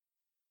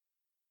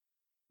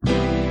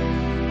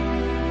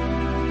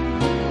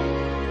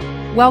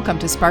Welcome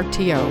to Spark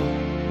TO.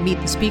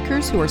 Meet the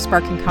speakers who are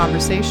sparking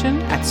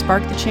conversation at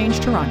Spark the Change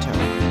Toronto.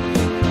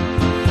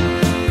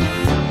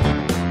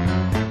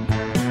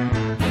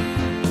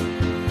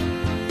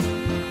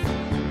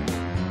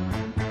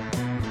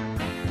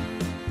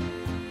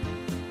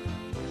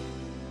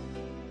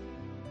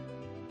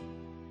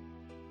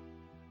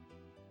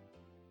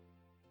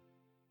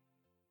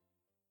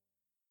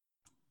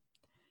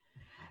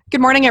 Good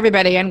morning,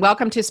 everybody, and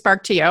welcome to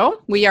Spark TO.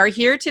 We are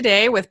here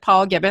today with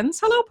Paul Gibbons.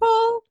 Hello,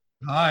 Paul.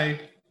 Hi.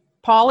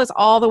 Paul is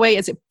all the way,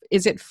 is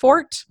it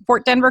Fort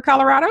Denver,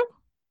 Colorado?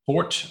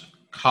 Fort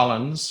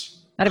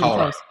Collins, That'd be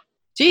Colorado. close.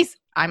 Geez,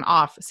 I'm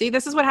off. See,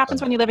 this is what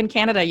happens when you live in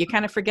Canada. You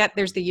kind of forget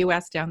there's the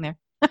U.S. down there.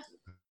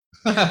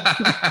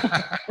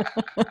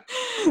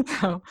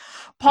 So,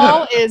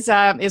 Paul is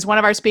one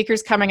of our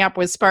speakers coming up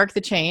with Spark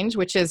the Change,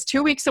 which is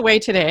 2 weeks away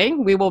today.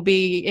 We will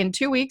be in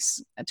 2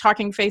 weeks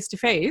talking face to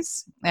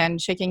face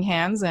and shaking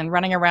hands and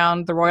running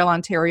around the Royal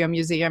Ontario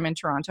Museum in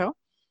Toronto.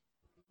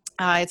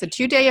 It's a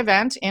 2-day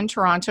event in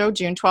Toronto,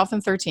 June 12th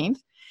and 13th,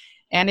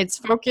 and its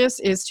focus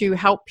is to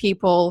help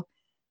people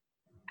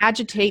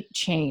agitate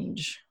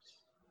change.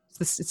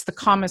 It's the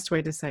calmest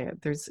way to say it.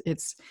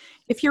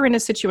 If you're in a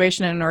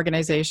situation in an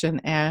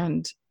organization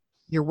and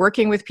you're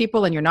working with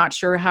people and you're not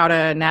sure how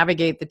to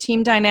navigate the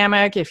team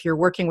dynamic, if you're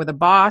working with a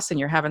boss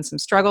and you're having some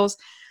struggles,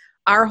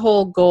 our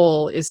whole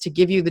goal is to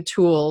give you the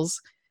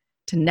tools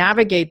to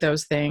navigate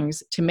those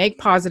things, to make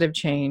positive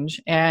change,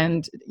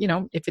 and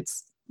if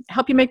it's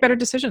help you make better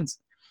decisions.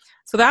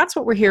 So that's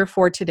what we're here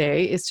for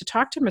today, is to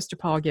talk to Mr.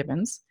 Paul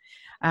Gibbons.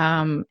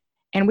 And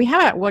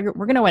we're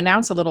going to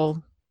announce a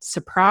little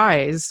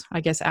surprise, I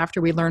guess, after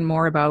we learn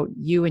more about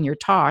you and your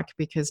talk,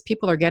 because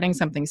people are getting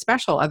something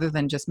special other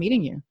than just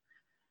meeting you.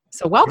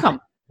 So welcome.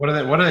 What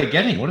are they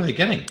getting? What are they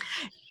getting?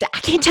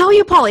 I can't tell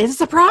you, Paul. It's a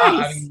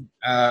surprise.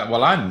 I'd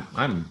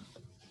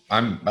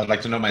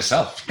like to know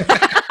myself.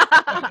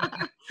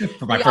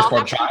 For my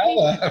firstborn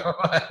child.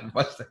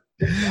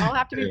 We all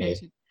have to be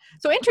patient.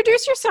 So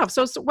introduce yourself.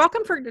 So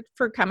welcome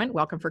for coming.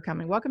 Welcome to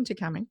coming.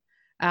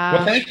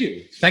 Well, thank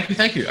you.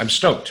 I'm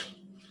stoked.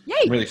 Yay.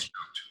 I'm really stoked.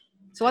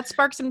 So let's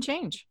spark some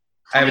change.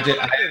 I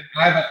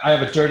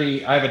have a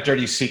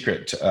dirty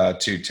secret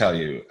to tell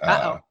you.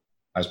 I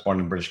was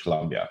born in British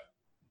Columbia.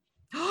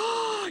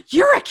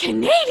 You're a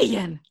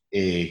Canadian.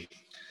 We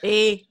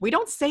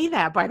don't say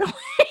that, by the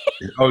way.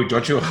 Oh,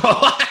 don't you?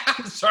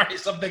 Sorry,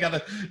 something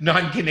other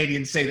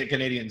non-Canadians say that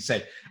Canadians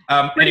say.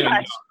 Anyway,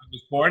 I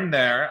was born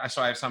there,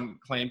 so I have some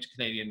claim to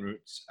Canadian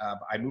roots.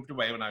 I moved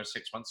away when I was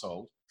 6 months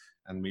old,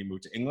 and we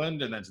moved to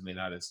England, and then to the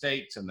United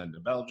States, and then to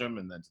Belgium,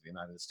 and then to the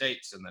United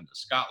States, and then to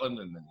Scotland,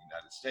 and then the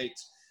United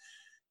States.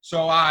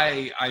 So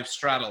I've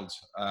straddled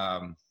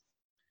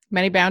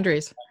many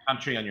boundaries.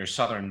 Country on your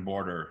southern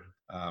border.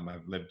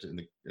 I've lived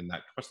in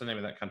that. What's the name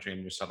of that country on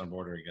your southern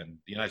border again?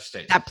 The United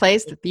States. That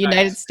place, the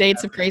United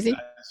States of crazy.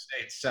 United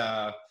States.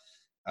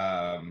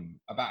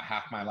 About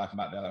half my life,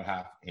 about the other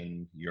half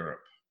in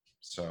Europe.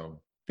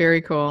 So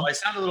very cool. Well, I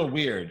sound a little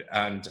weird,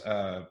 and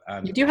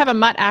you do have a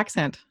mutt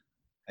accent.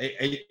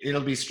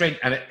 It'll be strange,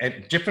 and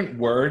different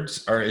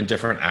words are in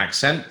different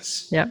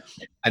accents. Yeah.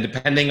 And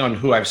depending on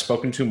who I've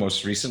spoken to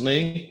most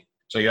recently.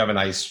 So you have a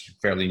nice,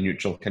 fairly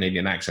neutral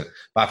Canadian accent.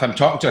 But if I'm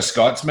talking to a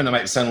Scotsman, I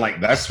might sound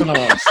like this when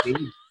I'm on stage.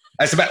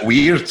 That's a bit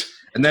weird.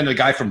 And then the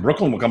guy from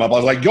Brooklyn will come up. I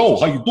was like, "Yo,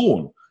 how you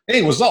doing?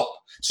 Hey, what's up?"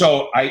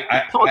 So I'm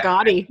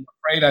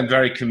afraid I'm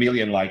very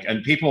chameleon-like,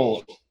 and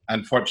people,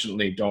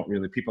 unfortunately,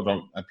 people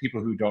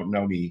who don't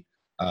know me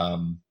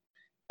can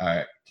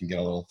get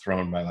a little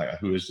thrown by like,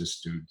 "Who is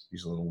this dude?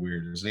 He's a little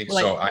weird, isn't he?"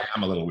 So I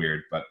am a little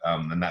weird, but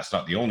and that's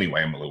not the only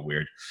way I'm a little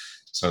weird.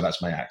 So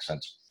that's my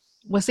accent.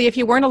 Well, see, if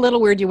you weren't a little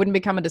weird, you wouldn't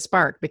be coming to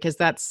Spark, because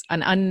that's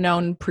an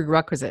unknown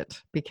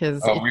prerequisite. We're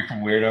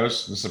from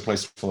weirdos. This is a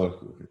place full of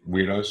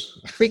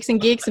weirdos. Freaks and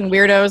geeks and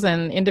weirdos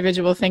and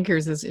individual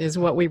thinkers is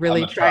what we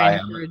really try.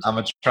 I'm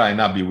gonna try and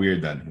not be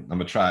weird. Then I'm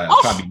gonna try.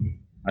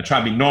 I try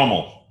to be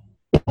normal.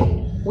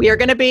 We are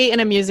going to be in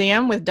a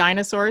museum with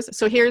dinosaurs.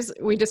 So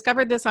we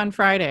discovered this on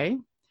Friday.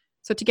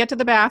 So to get to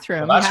the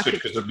bathroom, well, that's good,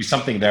 because there'll be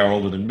something there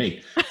older than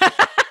me.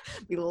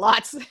 Be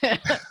lots.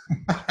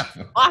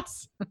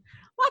 Lots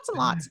and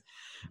lots.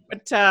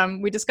 But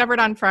we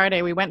discovered on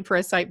Friday, we went for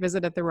a site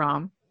visit at the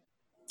ROM,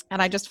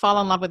 and I just fall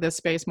in love with this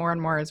space more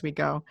and more as we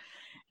go.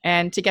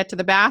 And to get to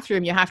the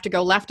bathroom, you have to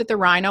go left at the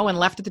Rhino and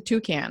left at the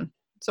Toucan.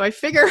 So I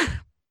figure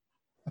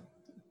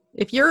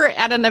if you're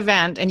at an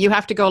event and you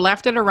have to go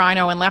left at a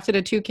Rhino and left at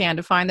a Toucan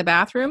to find the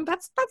bathroom,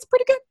 that's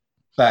pretty good.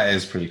 That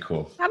is pretty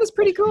cool. That's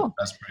pretty cool.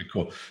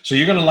 So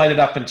you're going to light it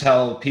up and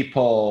tell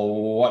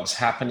people what's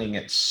happening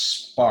at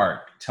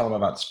Spark. Tell them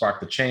about Spark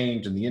the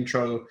Change and the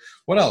intro.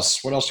 What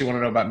else? What else do you want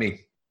to know about me?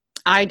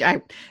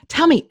 I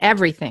tell me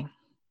everything.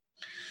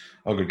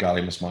 Oh, good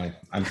golly, Miss Money.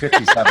 I'm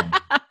 57.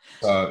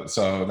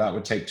 so that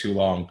would take too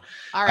long.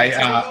 All right.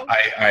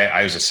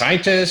 I was a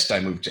scientist. I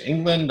moved to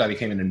England. I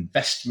became an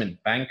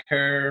investment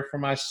banker for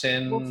my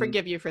sin. We'll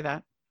forgive you for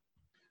that.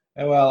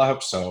 Well, I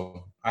hope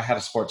so. I had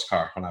a sports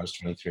car when I was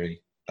 23.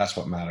 That's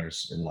what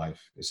matters in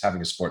life, is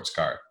having a sports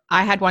car.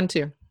 I had one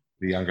too.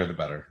 The younger, the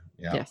better.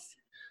 Yeah. Yes.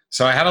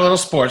 So I had a little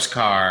sports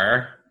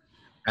car,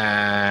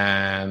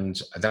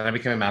 and then I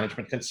became a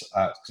management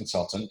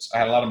consultant. I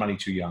had a lot of money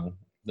too young.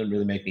 Didn't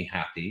really make me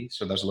happy.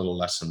 So there's a little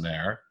lesson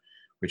there,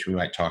 which we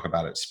might talk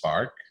about at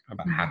Spark,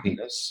 about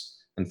happiness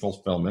and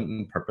fulfillment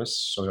and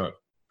purpose. So I'll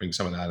bring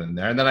some of that in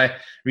there. And then I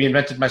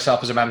reinvented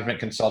myself as a management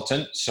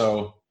consultant.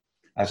 So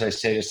as I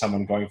say to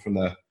someone, going from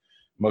the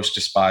most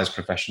despised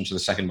profession to the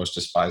second most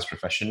despised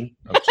profession,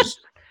 which is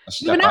a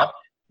step up.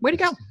 Way to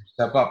go.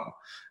 Step up.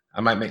 I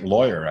might make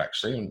lawyer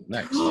actually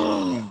next.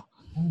 Oh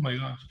my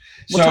gosh.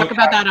 We'll talk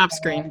about that off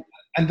screen.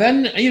 And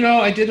then,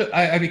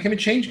 I became a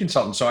change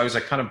consultant. So I was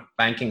a kind of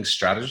banking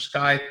strategist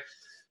guy.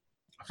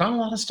 I found a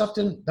lot of stuff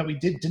that we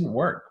didn't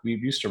work. We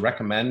used to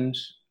recommend,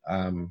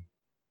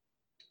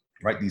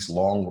 write these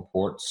long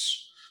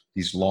reports,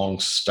 these long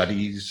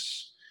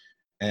studies.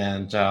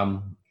 And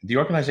the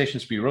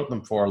organizations we wrote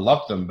them for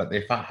loved them, but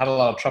they had a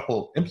lot of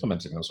trouble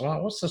implementing them. So,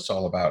 what's this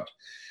all about?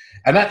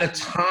 And at the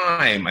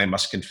time, I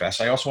must confess,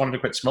 I also wanted to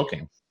quit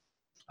smoking.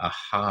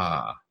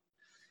 Aha.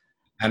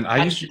 And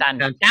I used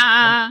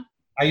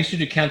to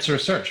do cancer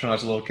research when I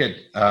was a little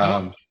kid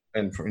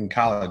in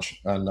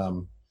college.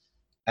 And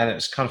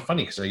it's kind of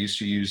funny because I used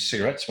to use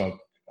cigarette smoke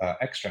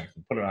extract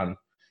and put it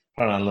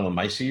on little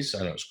mices.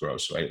 I know it's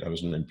gross, right? I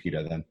wasn't in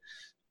PETA then.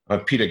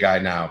 I'm a PETA guy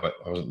now, but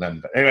I wasn't then.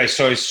 But anyway,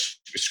 so I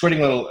was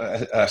squirting little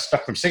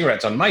stuff from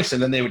cigarettes on mice,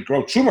 and then they would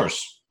grow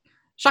tumors.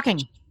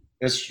 Shocking.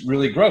 It's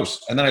really gross.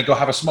 And then I'd go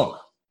have a smoke.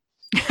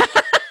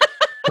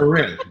 For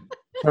real.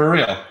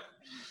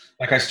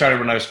 Like I started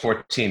when I was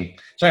 14.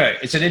 So anyway,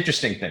 it's an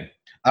interesting thing.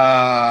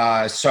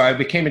 So I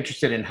became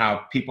interested in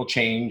how people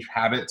change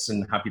habits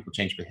and how people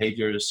change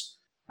behaviors,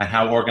 and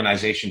how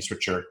organizations,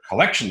 which are a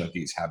collection of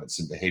these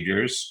habits and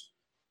behaviors,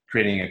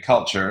 creating a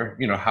culture,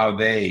 how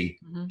they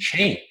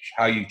change,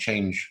 how you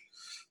change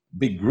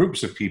big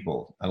groups of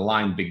people,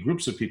 align big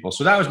groups of people.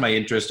 So that was my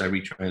interest. I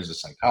retrained as a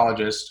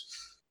psychologist.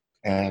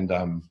 And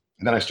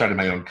then I started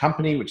my own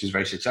company, which is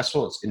very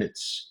successful. It's in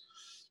its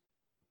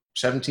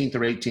 17th or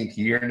 18th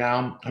year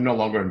now. I'm no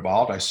longer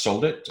involved. I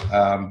sold it,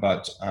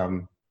 but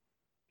a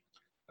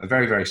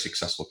very, very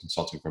successful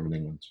consulting firm in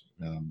England.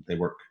 They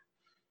work,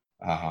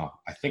 I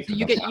think. So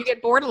you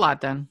get bored a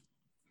lot then?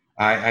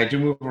 I do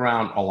move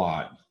around a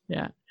lot.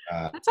 Yeah.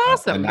 That's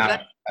awesome.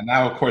 And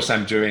now, of course,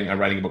 I'm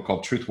writing a book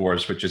called Truth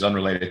Wars, which is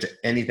unrelated to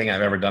anything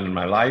I've ever done in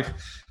my life.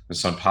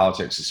 It's on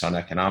politics. It's on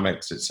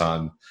economics. It's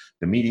on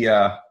the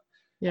media.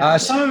 Yeah.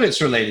 Some of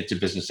it's related to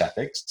business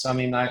ethics. I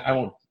mean, I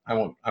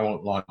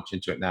won't launch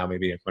into it now.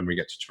 Maybe when we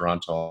get to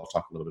Toronto, I'll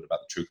talk a little bit about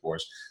the Truth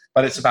Wars.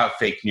 But it's about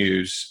fake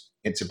news.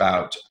 It's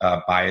about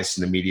bias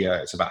in the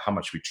media. It's about how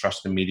much we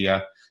trust the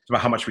media. It's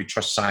about how much we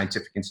trust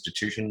scientific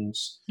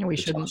institutions. And we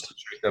shouldn't. The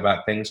truth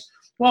about things.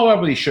 Well,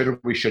 we should or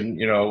we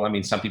shouldn't. I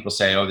mean, some people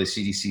say, the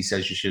CDC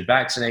says you should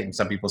vaccinate. And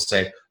some people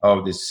say,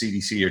 the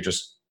CDC are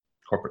just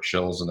corporate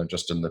shills and they're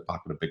just in the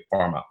pocket of big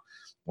pharma.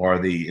 Or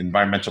the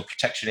Environmental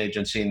Protection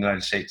Agency in the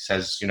United States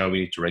says, we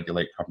need to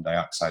regulate carbon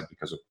dioxide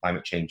because of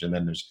climate change. And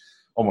then there's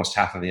almost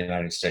half of the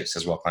United States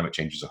says, well, climate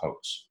change is a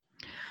hoax.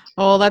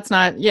 Oh, that's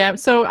not. Yeah.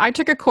 So I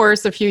took a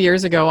course a few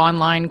years ago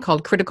online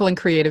called Critical and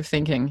Creative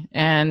Thinking.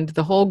 And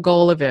the whole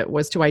goal of it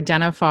was to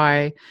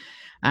identify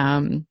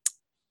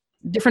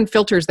different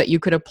filters that you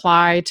could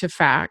apply to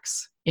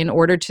facts in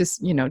order to,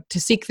 to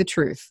seek the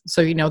truth.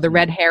 So, the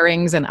red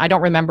herrings, and I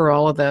don't remember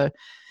all of the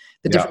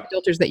different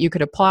filters that you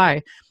could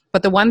apply.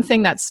 But the one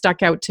thing that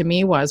stuck out to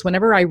me was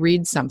whenever I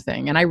read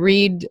something, and I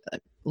read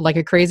like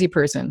a crazy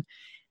person,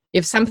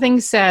 if something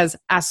says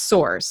a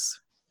source,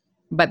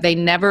 but they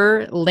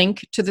never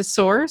link to the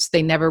source,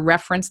 they never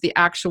reference the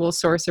actual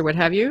source or what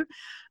have you,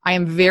 I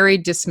am very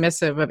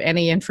dismissive of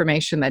any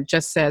information that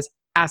just says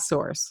a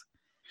source.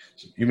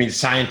 You mean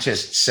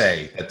scientists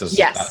say that doesn't?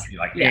 Yes.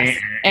 Yes.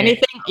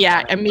 Anything?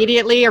 Yeah.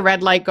 Immediately a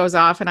red light goes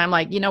off, and I'm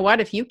like, you know what?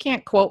 If you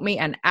can't quote me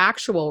an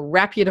actual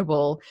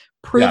reputable,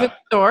 proven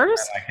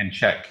source, I can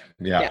check.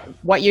 Yeah.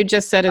 What you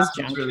just said is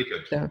junk. Really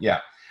good. So. Yeah.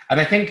 And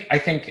I think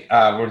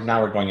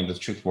we're going into the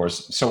truth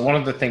wars. So one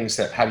of the things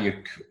that how do you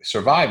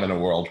survive in a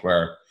world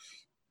where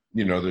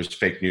there's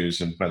fake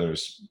news and where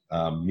there's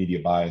media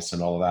bias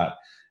and all of that.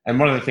 And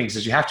one of the things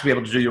is you have to be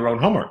able to do your own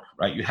homework,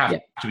 right? You have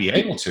to be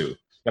able to. You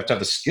have to have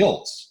the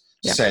skills.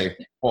 Say,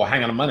 well,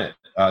 hang on a minute.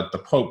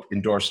 The Pope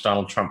endorsed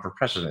Donald Trump for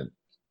president.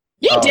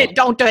 He did.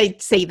 Don't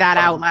say that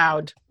out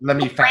loud. Let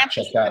me fact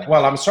check that.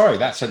 Well, I'm sorry.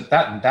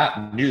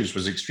 That news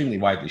was extremely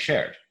widely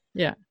shared.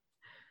 Yeah.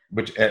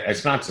 Which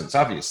it's nonsense,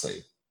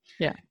 obviously.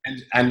 Yeah.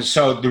 And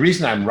so the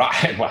reason I'm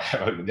right, well,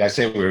 I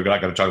say we were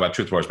not going to talk about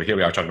truth wars, but here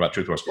we are talking about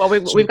truth wars. Well,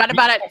 we've got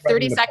about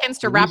 30 seconds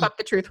to wrap up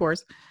the truth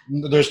wars.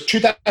 There's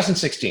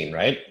 2016,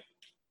 right?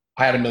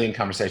 I had a million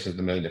conversations with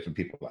a million different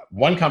people.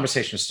 One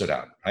conversation stood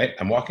out, right?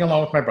 I'm walking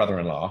along with my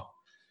brother-in-law,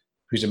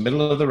 who's a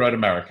middle-of-the-road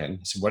American.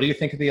 I said, what do you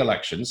think of the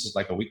elections? It's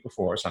like a week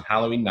before. It's on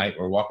Halloween night.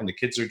 We're walking. The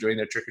kids are doing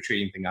their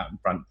trick-or-treating thing out in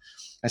front.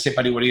 I said,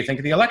 buddy, what do you think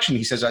of the election?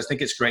 He says, I think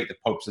it's great the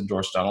Pope's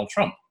endorsed Donald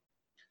Trump.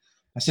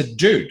 I said,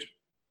 dude,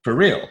 for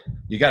real,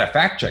 you got to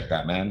fact-check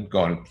that, man.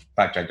 Go on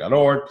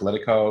factcheck.org,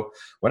 Politico,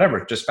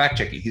 whatever. Just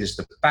fact-check it. He says,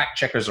 the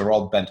fact-checkers are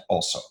all bent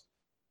also.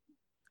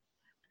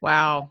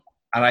 Wow.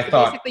 And I So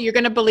thought, basically, you're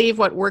going to believe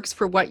what works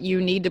for what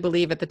you need to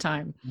believe at the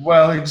time.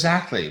 well,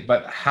 exactly.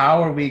 But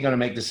how are we going to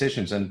make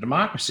decisions in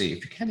democracy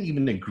if you can't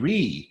even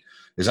agree?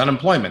 Is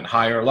unemployment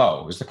high or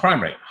low? Is the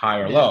crime rate high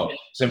or low?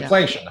 Is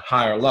inflation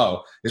high or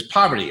low? Is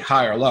poverty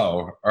high or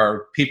low?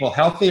 Are people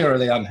healthy or are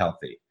they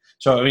unhealthy?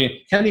 So, I mean, you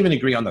can't even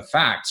agree on the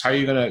facts. How are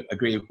you going to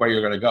agree where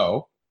you're going to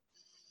go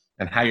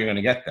and how you're going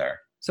to get there?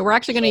 So we're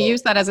actually going to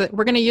use that as a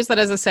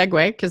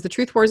segue, because the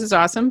Truth Wars is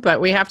awesome, but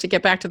we have to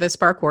get back to the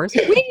Spark Wars.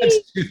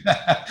 Let's do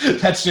that.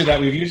 Let's do that.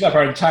 We've used up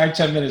our entire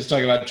 10 minutes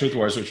talking about Truth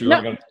Wars, which we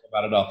weren't going to talk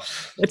about at all.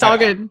 It's all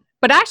good.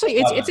 But actually,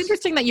 it's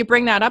interesting that you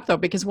bring that up, though,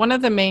 because one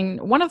of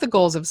the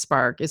goals of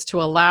Spark is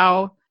to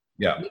allow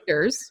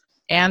leaders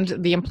and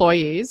the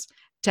employees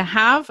to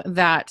have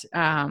that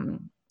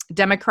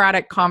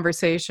democratic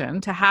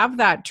conversation, to have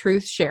that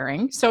truth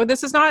sharing. So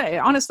this is not,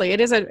 honestly,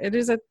 it is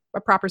a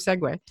proper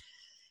segue.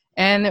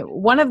 And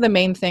one of the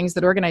main things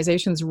that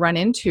organizations run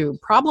into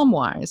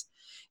problem-wise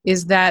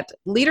is that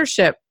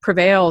leadership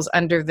prevails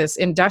under this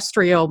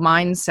industrial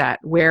mindset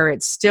where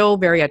it's still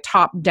very a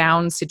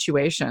top-down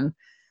situation.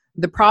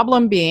 The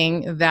problem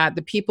being that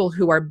the people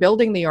who are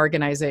building the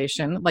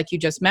organization, like you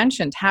just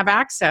mentioned, have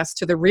access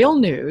to the real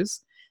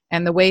news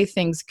and the way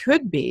things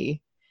could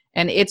be.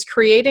 And it's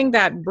creating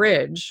that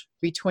bridge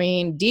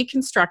between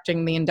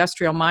deconstructing the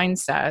industrial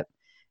mindset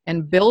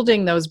and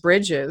building those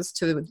bridges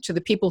to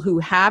the people who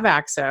have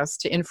access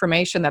to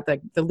information that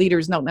the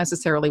leaders don't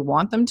necessarily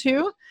want them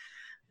to.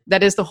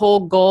 That is the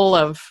whole goal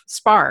of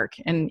Spark.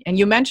 And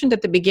you mentioned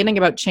at the beginning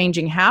about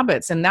changing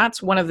habits, and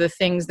that's one of the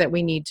things that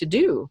we need to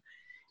do,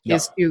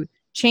 is to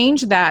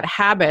change that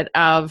habit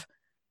of,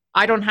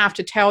 I don't have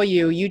to tell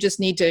you, you just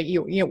need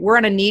to, we're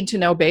on a need to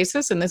know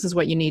basis, and this is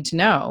what you need to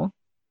know.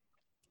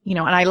 And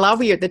I love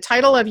the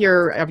title of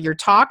your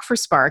talk for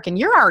Spark, and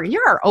you're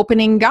our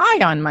opening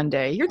guy on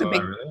Monday. You're the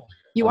big, really?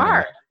 You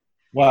are.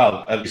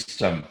 Well, at least,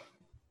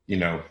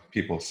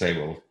 people say,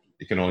 well,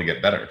 it can only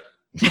get better.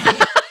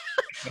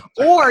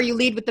 Or you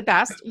lead with the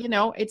best,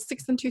 it's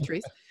 6 and 2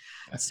 3s.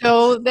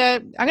 So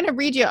I'm going to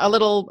read you a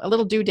little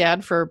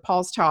doodad for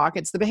Paul's talk.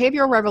 It's the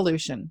Behavioral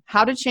Revolution,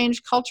 How to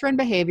Change Culture and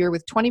Behavior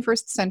with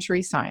 21st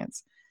Century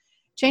Science.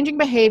 Changing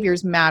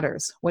behaviors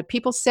matters. What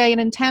people say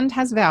and intend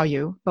has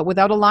value, but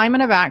without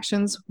alignment of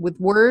actions with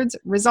words,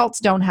 results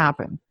don't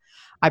happen.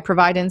 I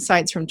provide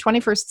insights from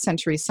 21st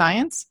century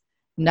science,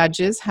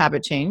 nudges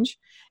habit change,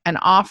 and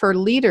offer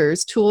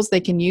leaders tools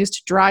they can use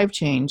to drive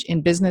change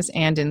in business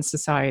and in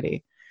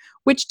society,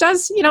 which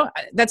does,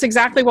 that's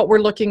exactly what we're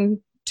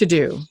looking to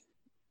do,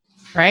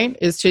 right?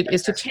 Is to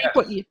take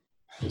what you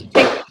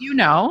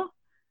know.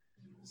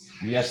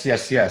 Yes.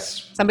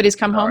 Somebody's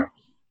come home?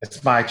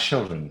 It's my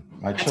children.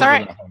 That's all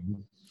right.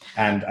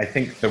 And I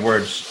think the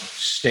words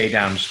 "stay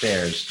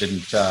downstairs"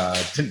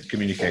 didn't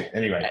communicate.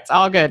 Anyway, it's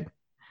all good.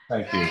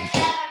 Thank you.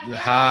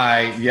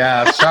 Hi.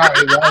 Yeah.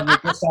 Sorry.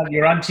 Well,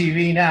 you're on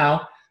TV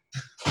now.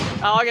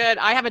 All good.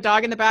 I have a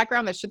dog in the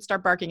background that should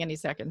start barking any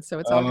second, so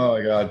it's all good. Oh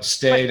my God!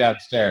 Stay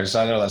downstairs.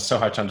 I know that's so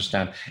hard to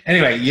understand.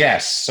 Anyway,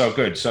 yes. So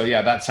good. So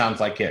yeah, that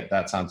sounds like it.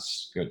 That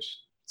sounds good.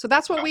 So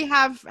that's what we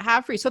have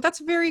for you. So that's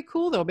very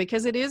cool though,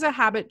 because it is a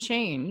habit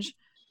change.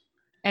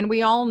 And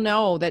we all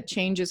know that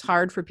change is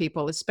hard for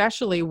people,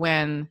 especially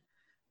when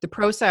the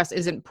process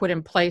isn't put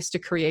in place to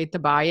create the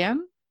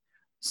buy-in.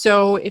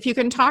 So if you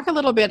can talk a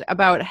little bit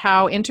about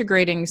how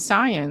integrating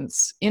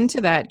science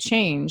into that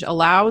change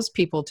allows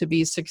people to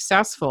be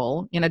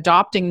successful in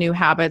adopting new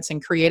habits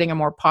and creating a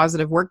more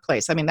positive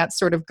workplace. I mean, that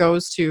sort of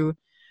goes to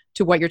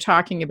what you're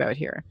talking about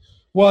here.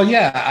 Well,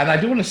 yeah. And I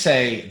do want to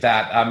say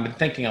that I've been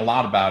thinking a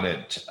lot about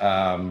it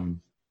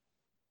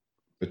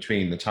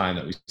between the time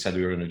that we said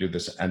we were going to do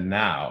this and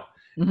now.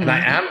 Mm-hmm. And I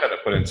am going to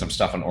put in some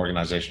stuff on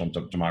organizational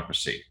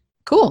democracy.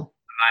 Cool.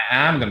 I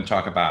am going to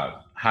talk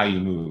about how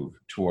you move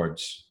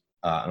towards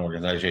an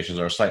organizations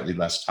that are slightly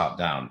less top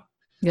down.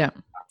 Yeah.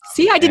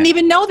 See, I didn't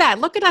even know that.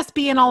 Look at us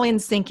being all in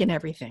sync and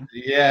everything.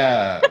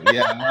 Yeah.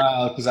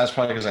 Well, because that's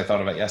probably because I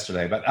thought of it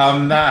yesterday. But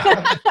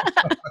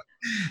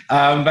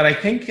but I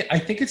think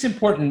it's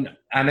important,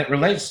 and it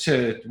relates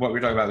to what we're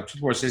talking about. The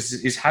Truth Wars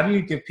is how do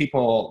you give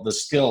people the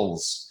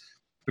skills?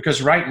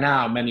 Because right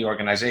now, many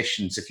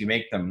organizations, if you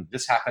make them,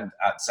 this happened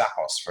at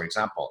Zappos, for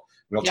example,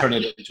 we'll turn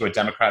it into a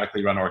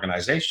democratically run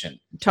organization.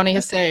 Tony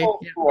has said,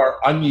 who are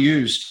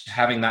unused to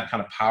having that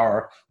kind of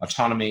power,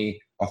 autonomy,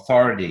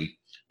 authority,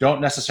 don't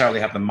necessarily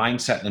have the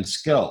mindset and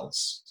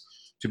skills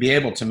to be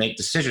able to make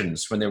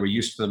decisions when they were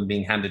used to them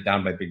being handed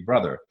down by Big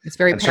Brother. It's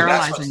very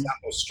paralyzing. So that's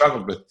what Zappos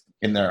struggled with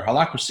in their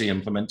holacracy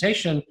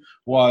implementation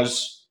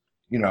was,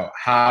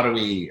 how do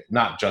we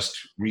not just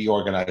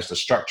reorganize the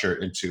structure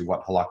into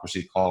what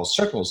holacracy calls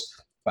circles,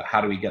 but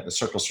how do we get the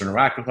circles to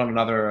interact with one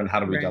another, and how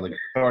do we delegate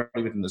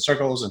authority within the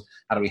circles, and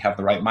how do we have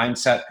the right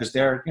mindset? Because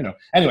they're,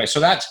 anyway, so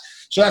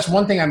that's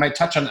one thing I might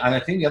touch on. And I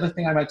think the other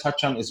thing I might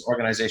touch on is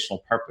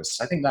organizational purpose.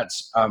 I think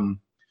that's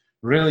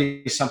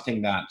really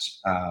something that,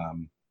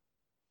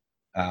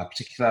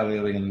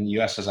 particularly in the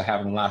US, as I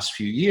have in the last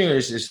few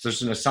years, is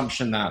there's an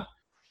assumption that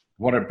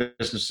what are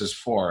businesses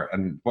for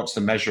and what's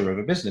the measure of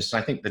a business?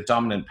 And I think the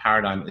dominant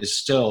paradigm is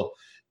still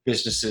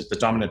businesses, the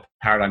dominant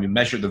paradigm, you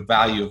measure the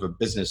value of a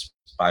business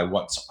by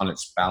what's on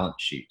its balance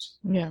sheet.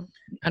 Yeah,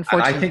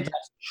 unfortunately. And I think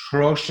that's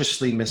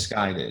atrociously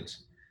misguided.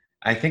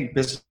 I think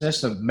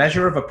business, the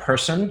measure of a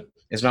person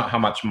is not how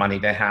much money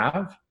they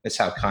have. It's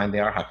how kind they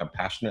are, how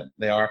compassionate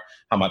they are,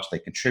 how much they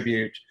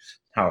contribute,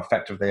 how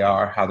effective they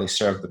are, how they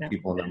serve the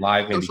people in their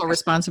life. Social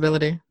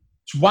responsibility.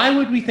 So why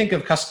would we think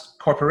of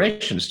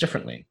corporations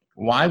differently?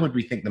 Why would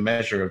we think the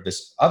measure of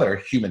this other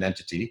human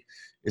entity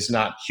is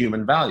not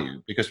human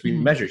value? Because we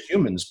measure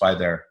humans by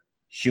their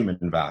human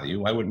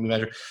value. Why wouldn't we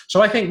measure?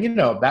 So I think,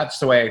 that's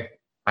the way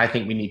I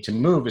think we need to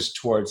move, is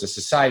towards a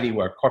society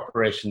where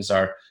corporations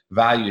are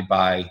valued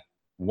by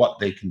what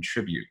they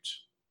contribute.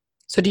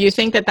 So do you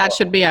think that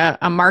should be a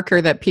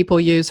marker that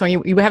people use? So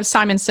you have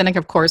Simon Sinek,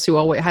 of course, who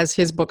always has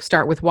his book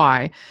Start With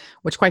Why,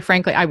 which quite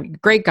frankly,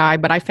 great guy,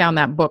 but I found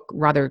that book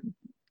rather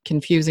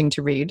confusing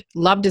to read.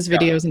 Loved his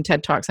videos and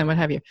TED Talks and what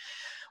have you.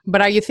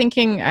 But are you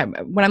thinking,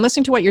 when I'm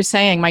listening to what you're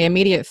saying, my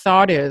immediate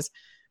thought is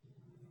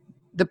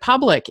the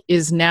public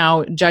is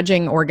now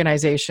judging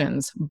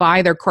organizations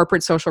by their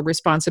corporate social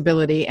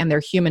responsibility and their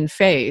human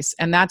face,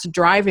 and that's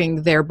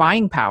driving their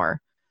buying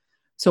power.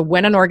 So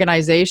when an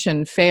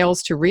organization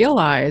fails to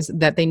realize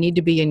that they need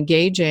to be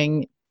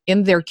engaging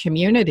in their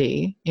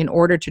community in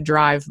order to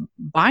drive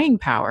buying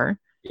power,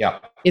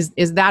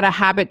 is that a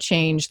habit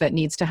change that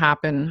needs to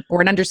happen,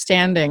 or an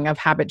understanding of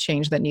habit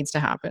change that needs to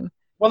happen?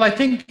 Well, I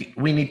think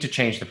we need to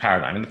change the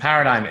paradigm. And the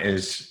paradigm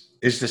is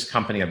this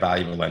company a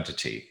valuable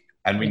entity?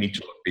 And we need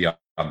to look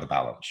beyond the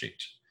balance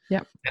sheet.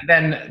 Yep. And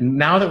then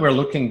now that we're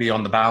looking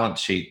beyond the balance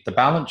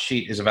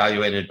sheet is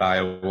evaluated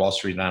by Wall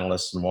Street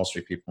analysts and Wall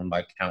Street people and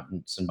by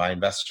accountants and by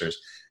investors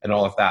and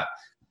all of that.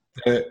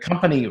 The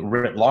company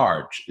writ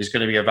large is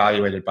going to be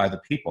evaluated by the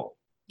people,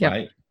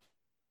 right?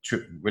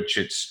 Which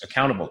it's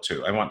accountable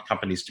to. I want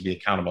companies to be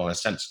accountable in a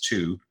sense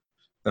to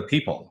the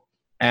people.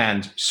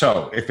 And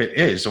so if it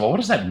is, well, what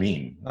does that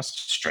mean? That's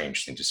a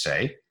strange thing to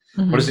say.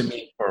 What does it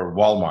mean for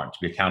Walmart to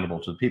be accountable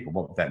to the people?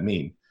 What would that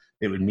mean?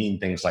 It would mean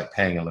things like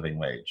paying a living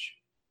wage.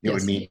 It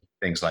would mean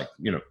things like,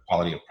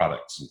 quality of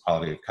products and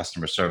quality of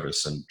customer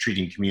service and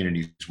treating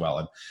communities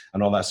well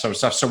and all that sort of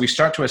stuff. So we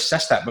start to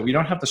assess that, but we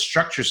don't have the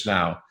structures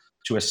now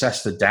to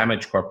assess the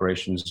damage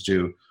corporations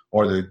do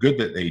or the good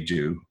that they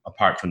do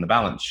apart from the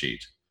balance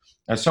sheet.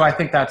 And so I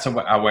think that's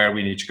where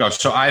we need to go.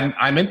 So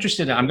I'm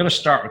interested I'm going to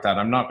start with that.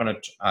 I'm not going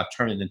to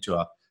turn it into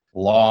a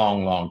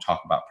long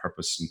talk about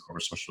purpose and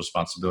corporate social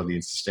responsibility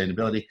and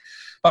sustainability.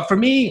 But for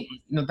me,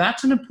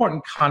 that's an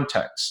important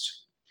context.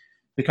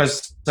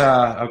 Because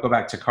I'll go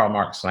back to Karl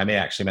Marx, and I may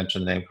actually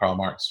mention the name Karl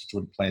Marx, which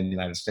wouldn't play in the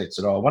United States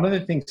at all. One of the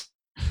things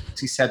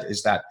he said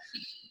is that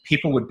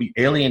people would be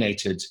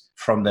alienated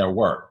from their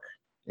work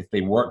if they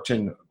worked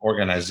in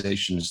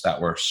organizations that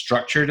were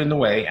structured in the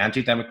way,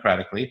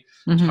 anti-democratically,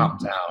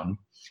 top-down,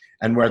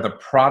 and where the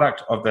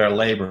product of their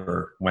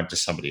labor went to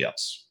somebody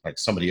else. Like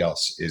somebody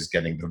else is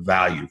getting the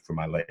value for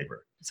my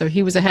labor. So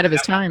he was ahead of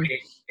his time.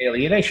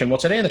 Alienation. Well,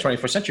 today in the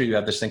 21st century, you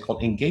have this thing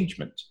called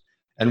engagement.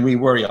 And we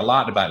worry a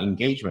lot about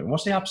engagement.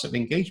 What's the opposite of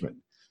engagement?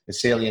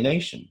 It's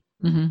alienation.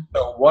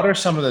 So what are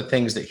some of the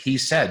things that he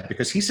said?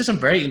 Because he said some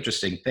very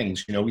interesting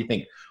things. We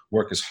think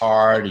work is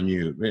hard, and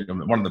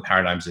one of the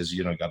paradigms is,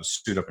 you got to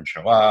suit up and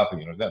show up,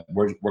 and that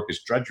work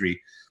is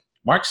drudgery.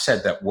 Marx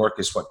said that work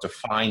is what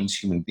defines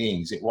human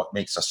beings. It's what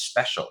makes us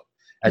special.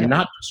 And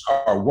not just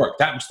our work.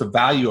 That's the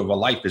value of a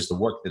life, is the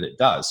work that it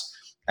does.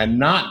 And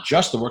not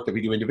just the work that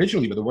we do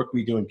individually, but the work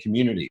we do in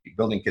community,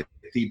 building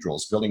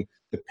cathedrals, building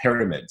the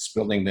pyramids,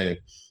 building the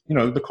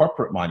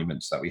corporate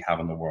monuments that we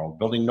have in the world,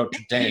 building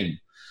Notre Dame.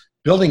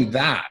 Building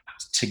that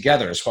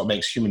together is what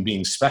makes human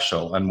beings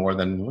special, and more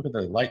than, look at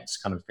the lights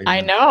kind of fading.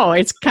 I know,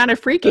 it's kind of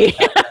freaky.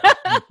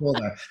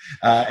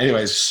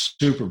 Anyways,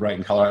 super bright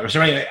in color.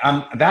 So anyway,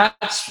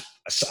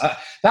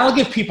 that'll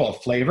give people a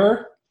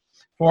flavor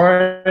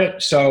for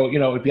it. So, it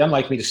would be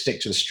unlikely to stick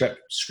to the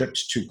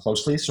script too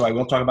closely. So I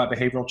will talk about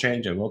behavioral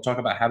change. I will talk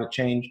about habit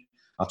change.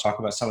 I'll talk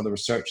about some of the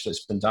research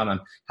that's been done on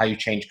how you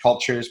change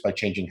cultures by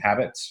changing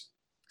habits.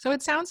 So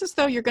it sounds as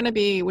though you're going to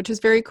be, which is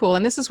very cool.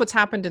 And this is what's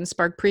happened in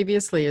Spark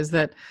previously, is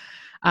that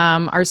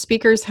our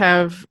speakers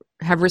have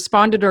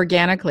responded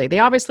organically. They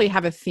obviously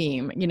have a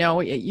theme.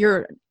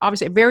 You're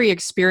obviously very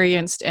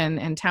experienced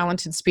and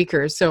talented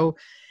speakers. So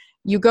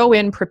you go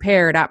in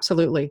prepared,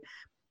 absolutely.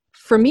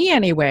 For me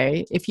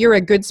anyway, if you're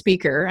a good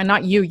speaker, and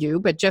not you,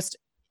 but just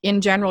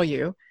in general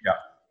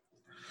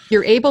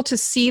you're able to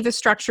see the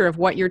structure of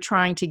what you're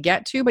trying to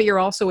get to, but you're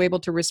also able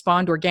to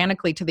respond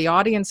organically to the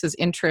audience's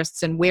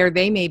interests and where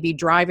they may be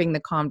driving the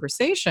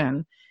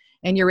conversation.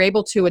 And you're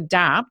able to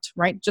adapt,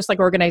 right? Just like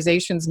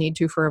organizations need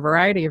to for a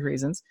variety of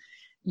reasons.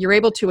 You're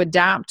able to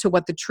adapt to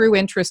what the true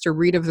interest or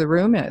read of the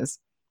room is.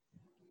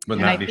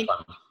 Wouldn't that be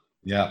fun?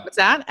 Yeah. What's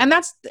that? And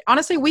that's,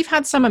 honestly, we've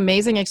had some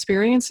amazing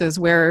experiences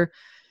where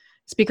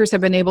speakers have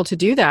been able to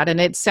do that.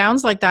 And it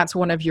sounds like that's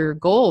one of your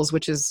goals,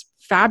 which is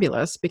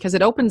fabulous, because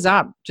it opens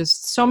up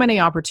just so many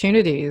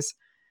opportunities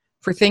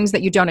for things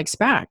that you don't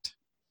expect.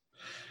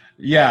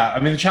 Yeah, I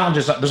mean, the challenge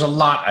is that there's a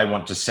lot I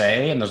want to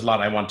say and there's a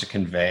lot I want to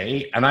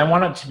convey. And I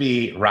want it to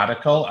be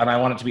radical and I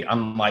want it to be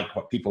unlike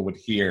what people would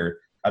hear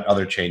at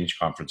other change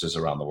conferences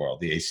around the world,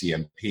 the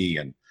ACMP,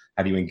 and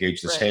how do you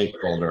engage the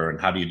stakeholder and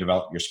how do you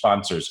develop your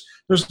sponsors.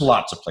 There's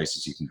lots of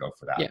places you can go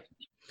for that. Yeah.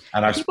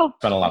 And I've spent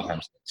a lot of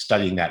time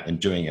studying that and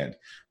doing it.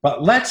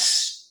 But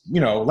let's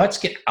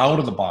get out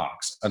of the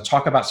box and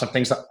talk about some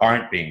things that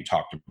aren't being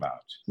talked about.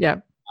 Yeah,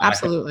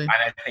 absolutely.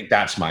 I think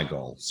that's my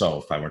goal. So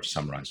if I were to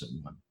summarize it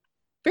in one.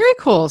 Very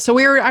cool. So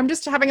I'm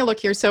just having a look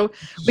here. So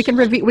we can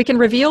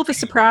reveal the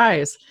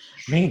surprise.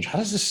 Strange. How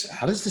does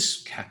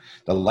this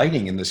the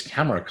lighting in this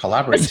camera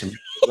collaborate to make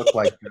it look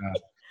like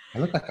I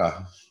look like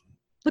a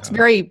looks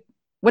very,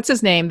 what's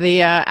his name? The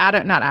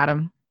not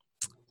Adam.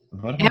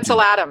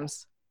 Ansel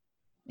Adams.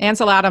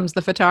 Ansel Adams,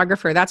 the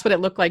photographer. That's what it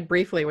looked like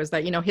briefly, was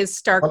that, his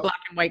stark black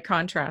and white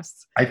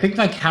contrasts. I think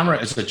my camera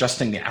is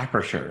adjusting the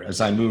aperture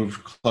as I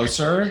move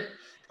closer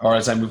or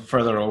as I move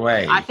further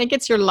away. I think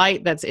it's your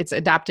light it's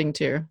adapting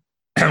to.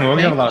 Well,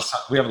 we have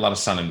a lot of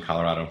sun in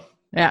Colorado.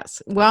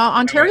 Yes. Well,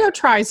 Ontario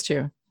tries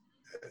to.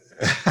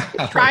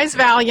 It tries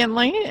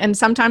valiantly, and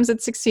sometimes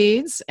it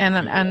succeeds.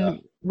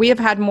 And we have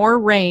had more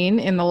rain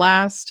in the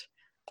last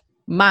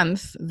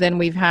month than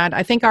we've had.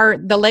 I think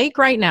the lake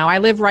right now, I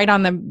live right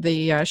on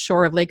the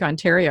shore of Lake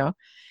Ontario,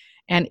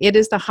 and it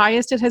is the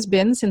highest it has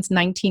been since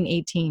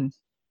 1918.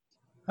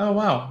 Oh,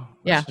 wow.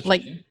 Yeah.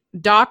 Like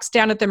docks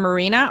down at the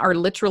marina are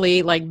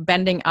literally like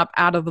bending up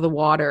out of the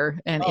water.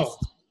 And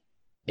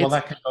well,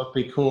 that can both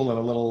be cool and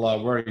a little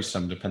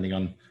worrisome, depending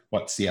on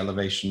what's the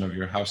elevation of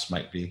your house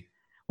might be.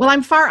 Well,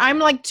 I'm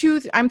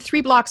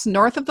 3 blocks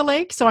north of the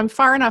lake, so I'm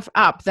far enough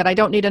up that I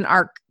don't need an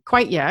arc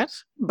quite yet.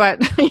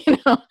 But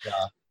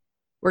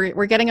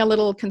we're getting a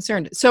little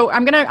concerned. So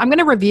I'm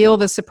gonna reveal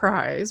the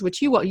surprise,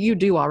 which you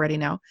do already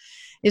know,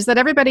 is that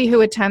everybody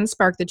who attends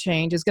Spark the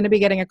Change is going to be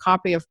getting a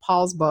copy of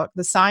Paul's book,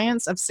 The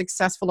Science of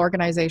Successful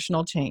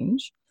Organizational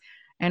Change.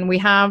 And we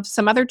have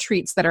some other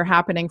treats that are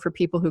happening for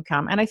people who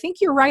come. And I think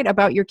you're right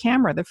about your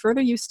camera. The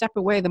further you step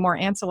away, the more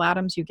Ansel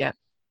Adams you get.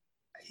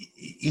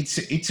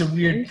 It's a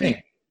weird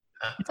thing.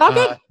 It's all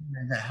good.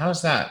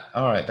 How's that?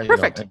 All right.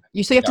 Perfect.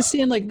 You have to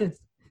stand like this.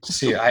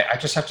 See, I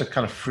just have to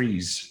kind of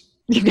freeze.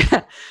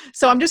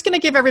 So I'm just going to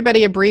give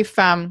everybody a brief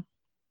how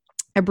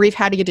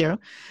do you do.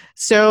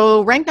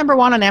 So ranked number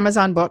 1 on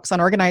Amazon Books on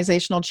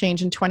organizational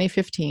change in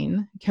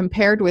 2015,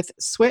 compared with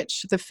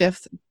Switch, The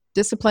Fifth,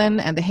 Discipline,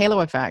 and The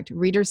Halo Effect,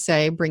 readers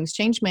say brings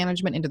change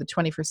management into the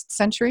 21st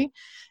century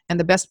and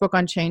the best book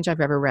on change I've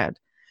ever read.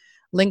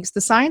 Links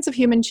the science of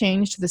human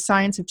change to the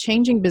science of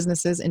changing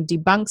businesses and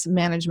debunks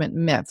management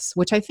myths,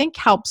 which I think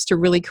helps to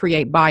really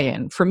create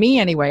buy-in. For me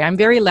anyway, I'm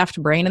very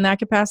left brain in that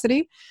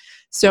capacity.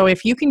 So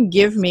if you can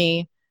give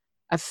me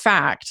a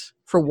fact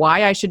for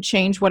why I should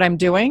change what I'm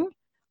doing,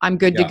 I'm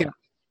good to go.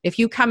 If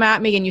you come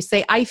at me and you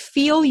say, I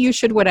feel you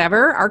should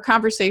whatever, our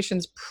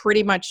conversation's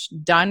pretty much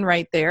done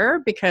right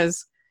there,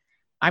 because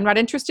I'm not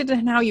interested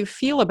in how you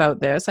feel about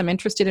this. I'm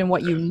interested in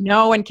what you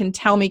know and can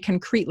tell me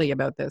concretely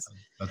about this.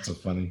 That's so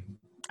funny.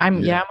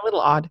 I'm a little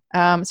odd.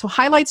 So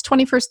highlights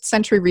 21st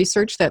century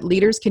research that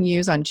leaders can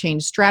use on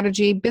change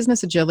strategy,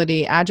 business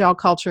agility, agile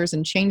cultures,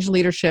 and change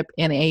leadership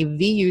in a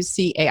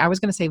VUCA. I was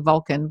going to say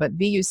Vulcan, but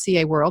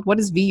VUCA world. What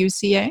is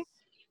VUCA?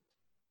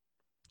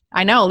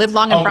 I know. Live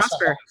long and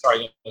prosper.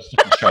 Sorry.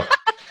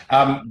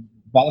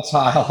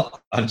 Volatile,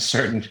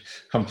 uncertain,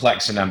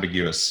 complex, and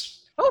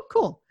ambiguous. Oh,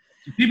 cool.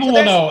 People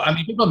will know. I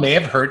mean, people may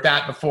have heard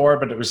that before,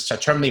 but it was a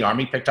term the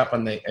Army picked up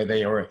when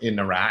they were in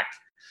Iraq.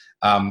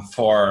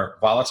 For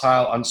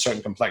volatile,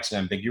 uncertain, complex, and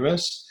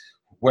ambiguous,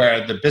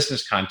 where the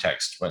business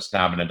context was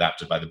now been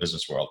adapted by the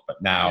business world,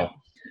 but now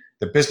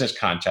the business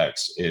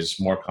context is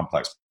more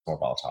complex, more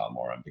volatile,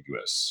 more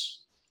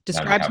ambiguous.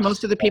 Describes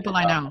most of the people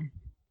I know.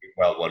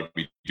 Well, what do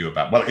we do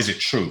about? Well, is it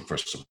true?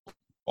 First of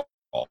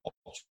all,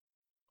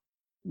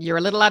 you're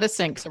a little out of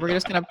sync, so we're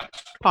just going to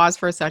pause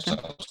for a second.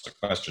 So it's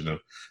a question of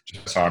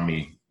just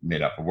Army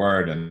made up a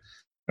word, and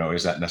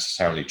is that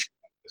necessarily true?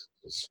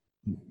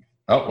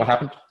 Oh, what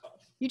happened?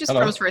 You just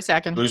froze for a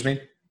second. Lose me?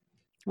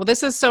 Well,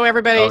 this is so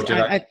everybody.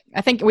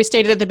 I think we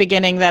stated at the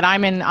beginning that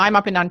I'm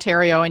up in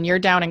Ontario and you're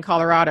down in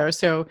Colorado.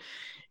 So,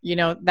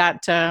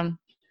 that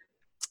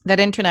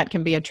internet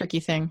can be a tricky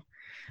thing.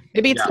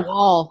 Maybe it's the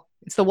wall.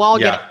 It's the wall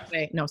getting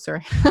away. No,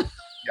 sorry.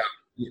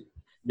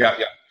 Yeah.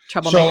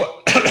 Trouble.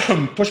 So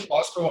push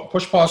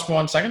pause for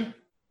 1 second.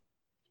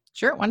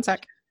 Sure, 1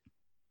 sec.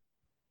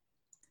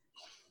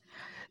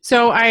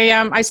 So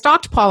I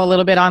stalked Paul a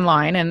little bit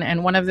online,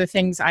 and one of the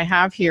things I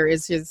have here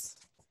is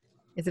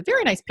a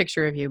very nice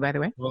picture of you, by the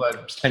way. Well,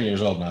 I'm 10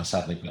 years old now,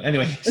 sadly. But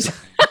anyway.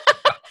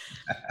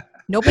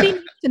 Nobody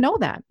needs to know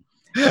that.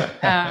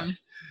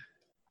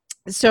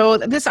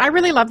 So I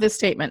really love this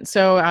statement.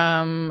 So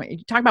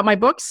you talk about my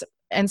books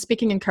and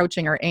speaking and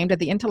coaching are aimed at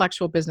the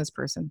intellectual business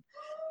person,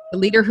 the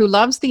leader who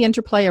loves the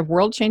interplay of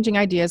world-changing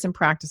ideas and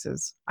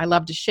practices. I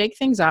love to shake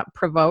things up,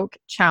 provoke,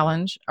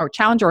 challenge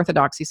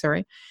orthodoxy,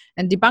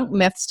 and debunk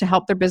myths to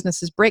help their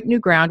businesses break new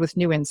ground with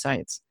new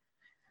insights.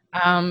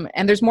 And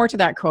there's more to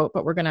that quote,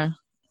 but we're going to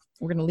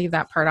we're going to leave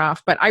that part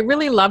off. But I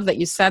really love that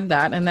you said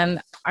that. And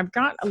then I've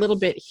got a little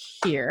bit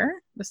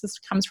here.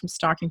 Comes from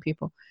Stalking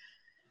People.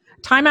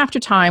 Time after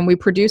time, we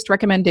produced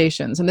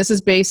recommendations. And this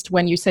is based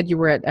when you said you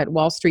were at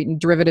Wall Street and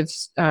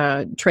derivatives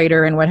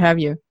trader and what have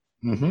you.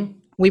 Mm-hmm.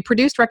 We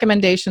produced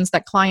recommendations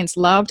that clients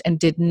loved and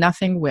did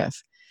nothing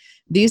with.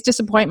 These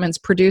disappointments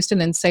produced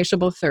an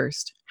insatiable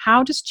thirst.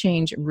 How does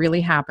change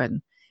really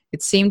happen?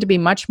 It seemed to be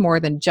much more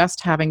than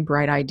just having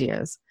bright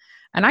ideas.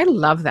 And I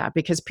love that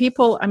because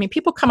people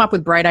come up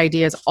with bright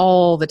ideas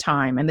all the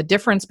time. And the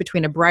difference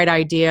between a bright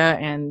idea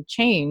and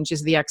change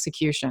is the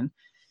execution.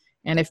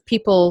 And if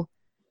people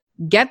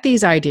get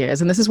these ideas,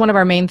 and this is one of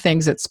our main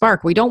things at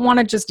Spark, we don't want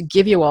to just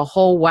give you a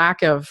whole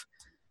whack of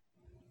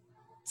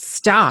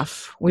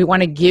stuff. We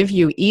want to give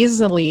you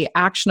easily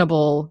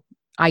actionable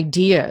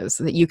ideas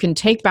that you can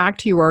take back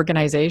to your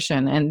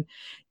organization and,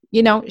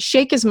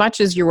 shake as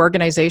much as your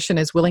organization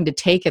is willing to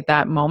take at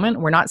that moment.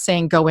 We're not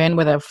saying go in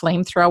with a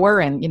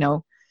flamethrower and,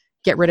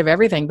 get rid of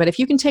everything. But if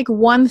you can take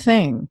one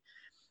thing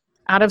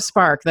out of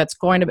Spark that's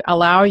going to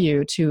allow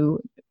you to,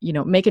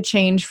 make a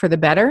change for the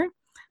better.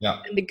 Yeah.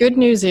 And the good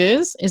news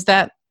is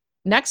that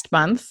next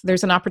month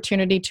there's an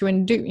opportunity to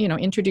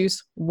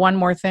introduce one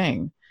more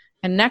thing.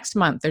 And next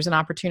month there's an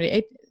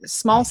opportunity.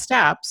 Small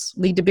steps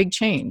lead to big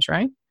change,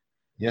 right?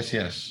 Yes.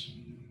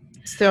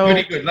 So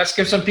pretty good. Let's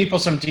give some people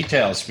some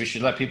details. We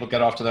should let people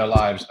get off to their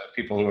lives.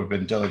 People who have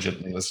been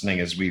diligently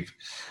listening as we've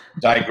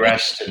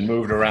digressed and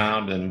moved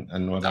around and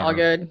whatever. It's all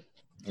good.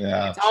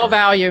 Yeah, it's all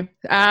value.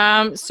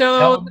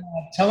 So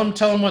tell them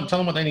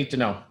what they need to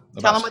know.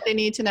 Tell them what they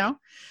need to know.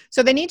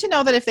 So they need to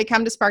know that if they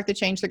come to Spark the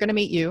Change, they're going to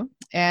meet you,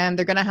 and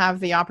they're going to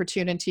have the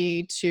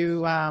opportunity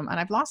to. And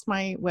I've lost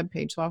my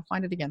webpage, so I'll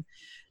find it again.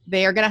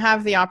 They are going to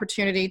have the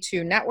opportunity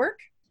to network,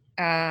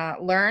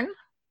 learn,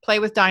 play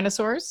with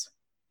dinosaurs.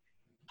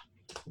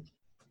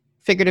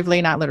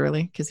 Figuratively, not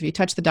literally, because if you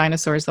touch the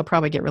dinosaurs, they'll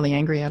probably get really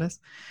angry at us.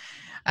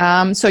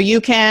 So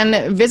you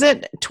can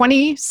visit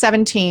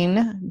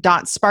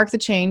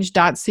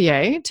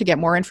 2017.sparkthechange.ca to get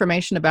more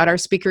information about our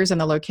speakers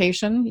and the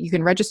location. You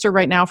can register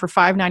right now for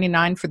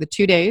 $5.99 for the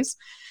 2 days.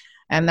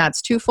 And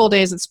that's 2 full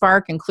days at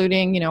Spark,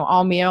 including,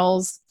 all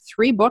meals,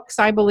 3 books,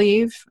 I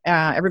believe.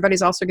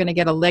 Everybody's also going to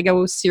get a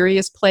Lego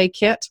Serious Play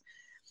kit.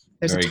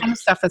 There's a ton of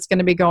stuff that's going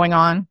to be going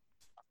on.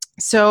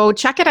 So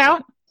check it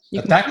out.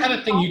 That kind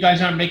of thing, you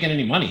guys aren't making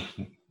any money.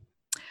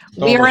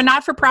 We are a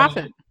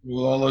not-for-profit.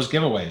 All those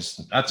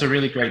giveaways. That's a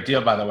really great deal,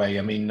 by the way.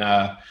 I mean,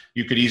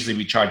 you could easily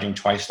be charging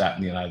twice that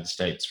in the United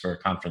States for a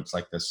conference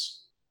like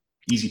this.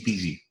 Easy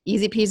peasy.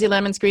 Easy peasy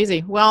lemon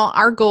squeezy. Well,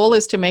 our goal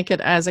is to make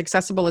it as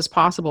accessible as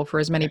possible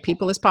for as many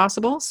people as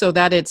possible so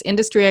that it's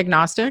industry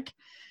agnostic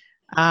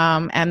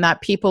and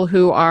that people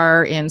who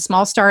are in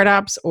small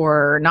startups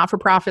or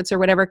not-for-profits or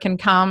whatever can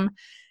come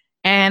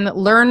and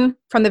learn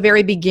from the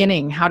very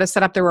beginning how to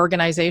set up their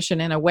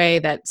organization in a way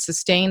that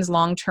sustains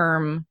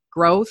long-term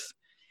growth.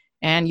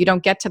 And you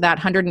don't get to that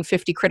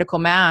 150 critical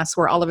mass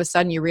where all of a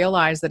sudden you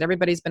realize that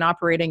everybody's been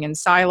operating in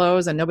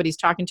silos and nobody's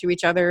talking to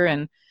each other.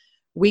 And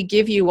we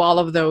give you all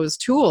of those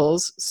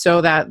tools so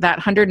that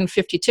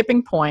 150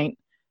 tipping point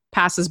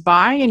passes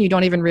by and you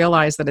don't even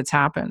realize that it's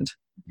happened.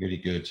 Really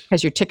good.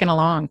 Because you're ticking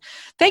along.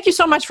 Thank you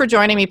so much for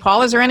joining me,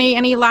 Paul. Is there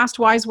any last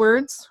wise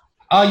words?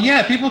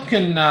 Yeah, people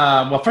can,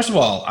 well, first of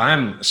all,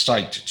 I'm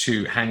psyched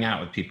to hang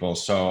out with people.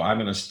 So I'm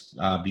going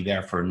to be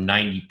there for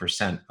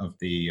 90% of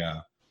the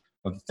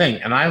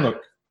thing. And I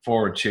look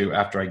forward to,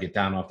 after I get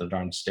down off the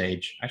darn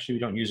stage. Actually, we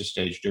don't use a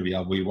stage, do we?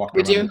 We walk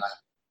around. We do.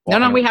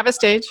 No, we have a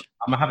stage.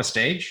 I'm going to have a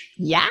stage?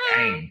 Yeah.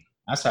 Dang.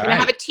 That's all right. We're going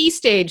to have a T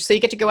stage so you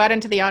get to go out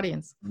into the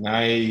audience.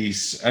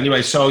 Nice.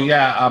 Anyway, so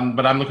yeah,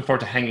 but I'm looking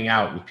forward to hanging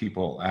out with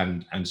people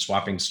and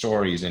swapping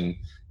stories and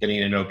getting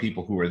to know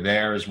people who are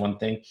there is one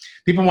thing.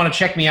 People want to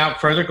check me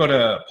out further, go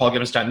to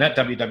paulgibbons.net,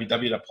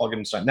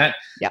 www.paulgibbons.net.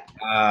 Yep.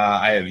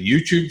 I have a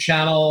YouTube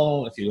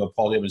channel. If you go to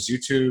Paul Gibbons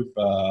YouTube,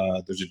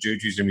 there's a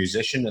dude who's a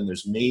musician, and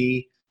there's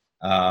me.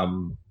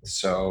 Well,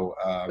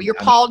 you're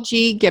Paul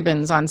G.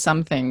 Gibbons on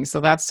some things,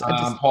 so that's...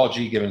 I'm Paul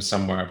G. Gibbons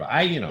somewhere, but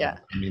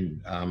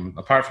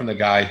apart from the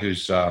guy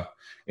who's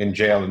in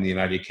jail in the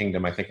United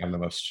Kingdom, I think I'm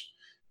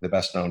the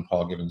best known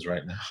Paul Gibbons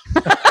right now.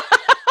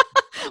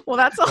 Well,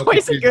 that's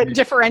always a good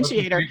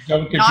differentiator.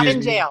 Not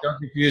in jail. Don't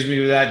confuse me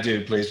with that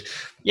dude, please.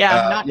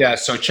 Yeah.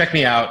 So check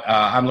me out.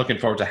 I'm looking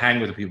forward to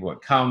hanging with the people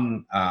that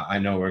come. I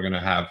know we're going to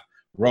have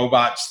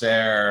robots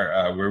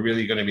there. We're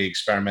really going to be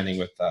experimenting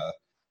with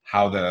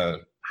how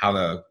the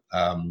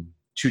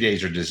 2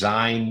 days are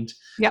designed.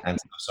 Yep. And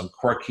some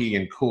quirky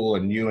and cool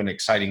and new and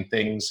exciting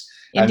things.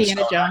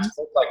 Indiana Jones.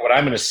 Like what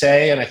I'm going to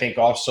say, and I think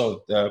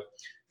also the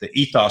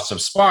ethos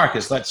of Spark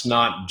is let's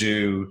not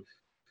do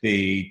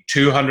the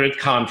 200th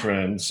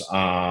conference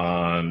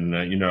on,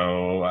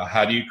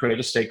 how do you create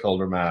a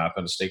stakeholder map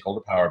and a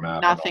stakeholder power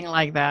map? Nothing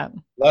like that.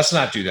 Let's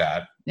not do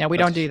that. Yeah, we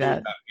don't do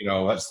that.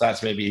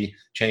 That's maybe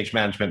change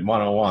management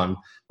 101.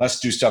 Let's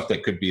do stuff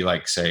that could be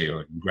like, say,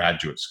 a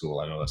graduate school.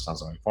 I know that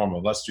sounds like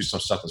formal. Let's do some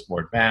stuff that's more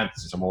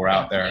advanced, some more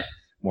out there,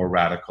 more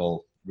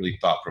radical. really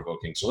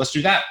thought-provoking. So let's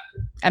do that.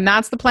 And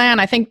that's the plan.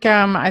 I think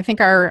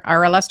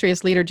our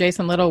illustrious leader,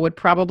 Jason Little, would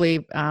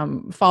probably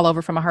fall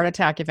over from a heart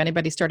attack if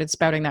anybody started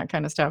spouting that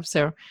kind of stuff.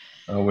 So,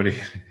 oh, would he?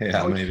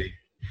 Yeah, maybe.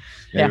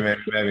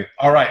 Maybe.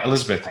 All right,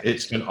 Elizabeth,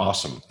 it's been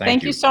awesome.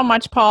 Thank you so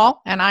much,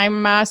 Paul. And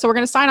so we're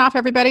going to sign off,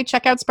 everybody.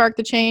 Check out Spark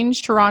the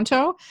Change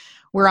Toronto.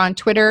 We're on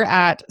Twitter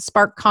at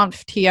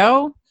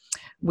SparkConfTO.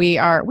 We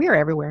are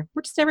everywhere.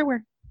 We're just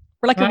everywhere.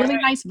 We're like a really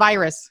nice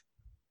virus.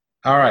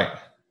 All right.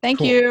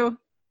 Thank you.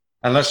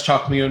 And let's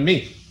talk you and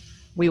me.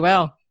 We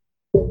will.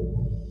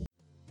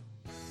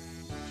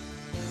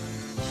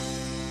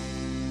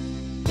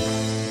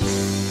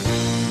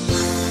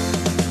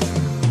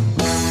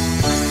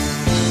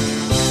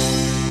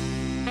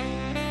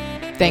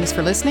 Thanks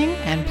for listening,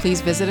 and please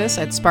visit us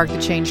at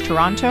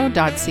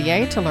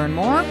sparkthechangetoronto.ca to learn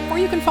more, or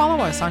you can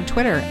follow us on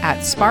Twitter at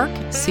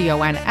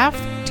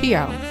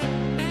SparkConfTO.